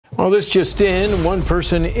Well, this just in, one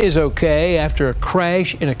person is okay after a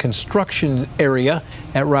crash in a construction area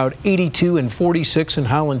at Route 82 and 46 in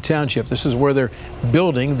Howland Township. This is where they're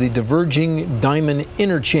building the diverging diamond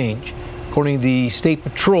interchange. According to the State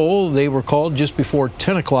Patrol, they were called just before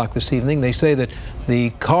 10 o'clock this evening. They say that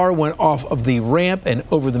the car went off of the ramp and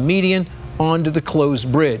over the median onto the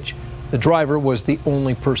closed bridge. The driver was the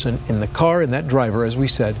only person in the car, and that driver, as we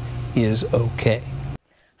said, is okay.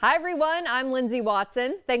 Hi everyone, I'm Lindsay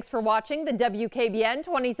Watson. Thanks for watching the WKBN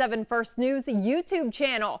 27 First News YouTube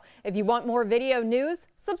channel. If you want more video news,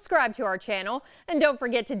 subscribe to our channel. And don't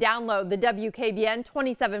forget to download the WKBN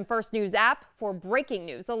 27 First News app for breaking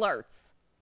news alerts.